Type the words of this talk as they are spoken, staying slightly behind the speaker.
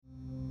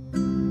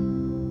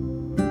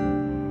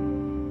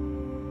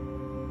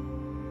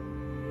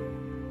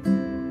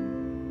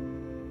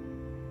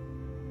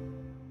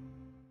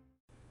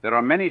There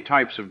are many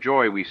types of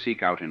joy we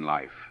seek out in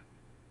life.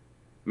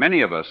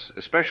 Many of us,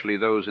 especially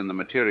those in the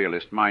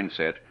materialist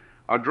mindset,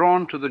 are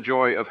drawn to the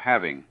joy of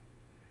having.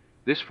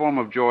 This form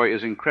of joy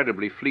is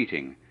incredibly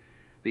fleeting.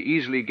 The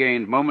easily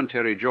gained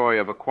momentary joy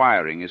of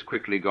acquiring is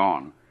quickly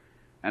gone,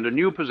 and a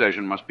new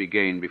possession must be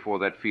gained before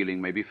that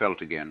feeling may be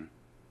felt again.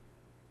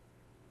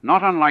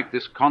 Not unlike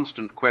this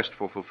constant quest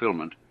for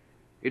fulfillment,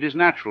 it is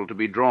natural to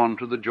be drawn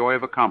to the joy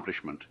of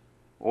accomplishment,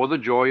 or the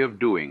joy of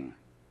doing.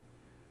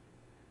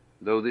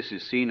 Though this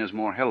is seen as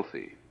more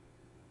healthy,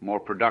 more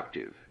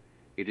productive,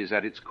 it is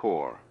at its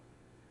core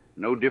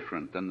no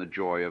different than the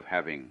joy of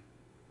having,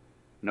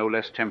 no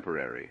less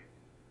temporary.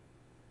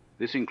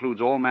 This includes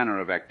all manner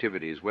of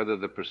activities, whether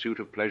the pursuit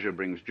of pleasure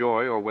brings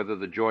joy or whether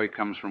the joy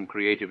comes from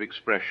creative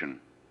expression.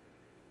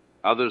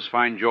 Others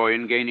find joy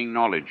in gaining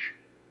knowledge,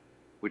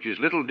 which is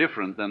little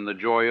different than the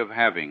joy of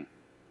having,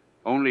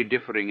 only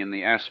differing in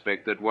the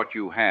aspect that what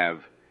you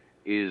have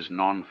is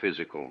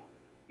non-physical,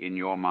 in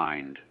your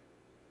mind.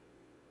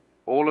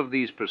 All of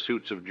these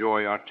pursuits of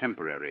joy are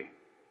temporary.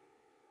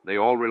 They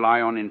all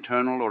rely on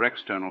internal or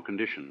external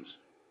conditions.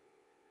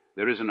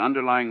 There is an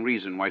underlying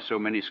reason why so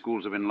many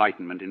schools of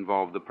enlightenment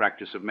involve the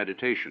practice of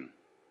meditation.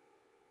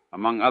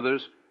 Among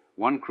others,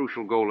 one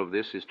crucial goal of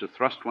this is to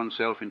thrust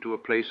oneself into a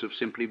place of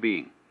simply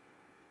being.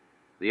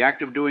 The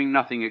act of doing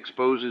nothing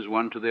exposes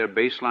one to their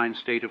baseline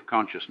state of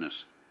consciousness,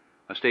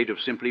 a state of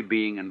simply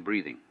being and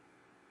breathing.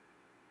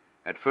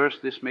 At first,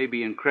 this may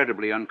be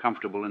incredibly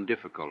uncomfortable and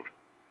difficult.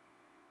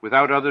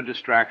 Without other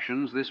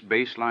distractions, this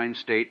baseline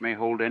state may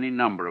hold any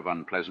number of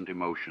unpleasant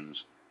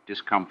emotions: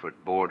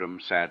 discomfort, boredom,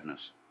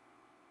 sadness.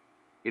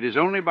 It is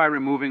only by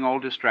removing all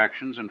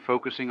distractions and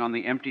focusing on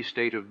the empty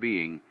state of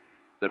being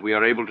that we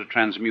are able to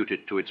transmute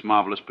it to its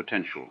marvelous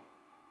potential,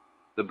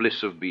 the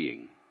bliss of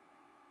being.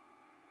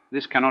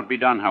 This cannot be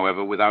done,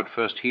 however, without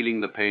first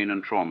healing the pain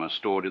and trauma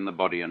stored in the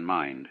body and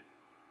mind.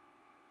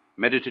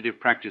 Meditative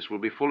practice will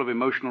be full of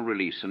emotional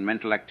release and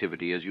mental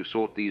activity as you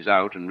sort these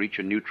out and reach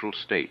a neutral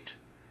state.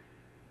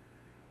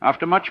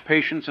 After much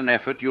patience and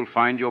effort, you'll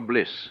find your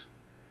bliss.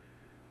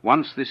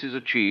 Once this is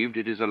achieved,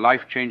 it is a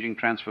life-changing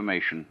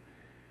transformation,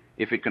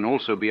 if it can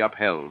also be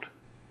upheld.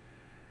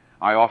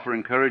 I offer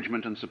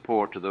encouragement and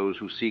support to those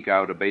who seek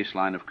out a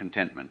baseline of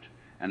contentment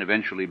and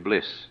eventually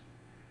bliss.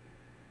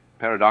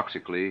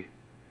 Paradoxically,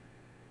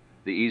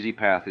 the easy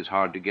path is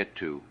hard to get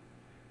to,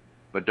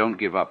 but don't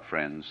give up,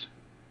 friends.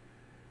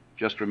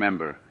 Just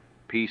remember,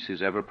 peace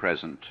is ever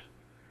present.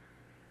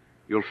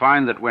 You'll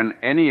find that when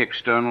any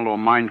external or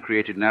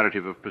mind-created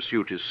narrative of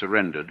pursuit is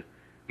surrendered,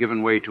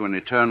 given way to an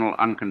eternal,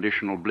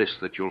 unconditional bliss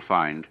that you'll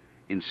find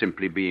in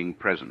simply being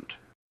present.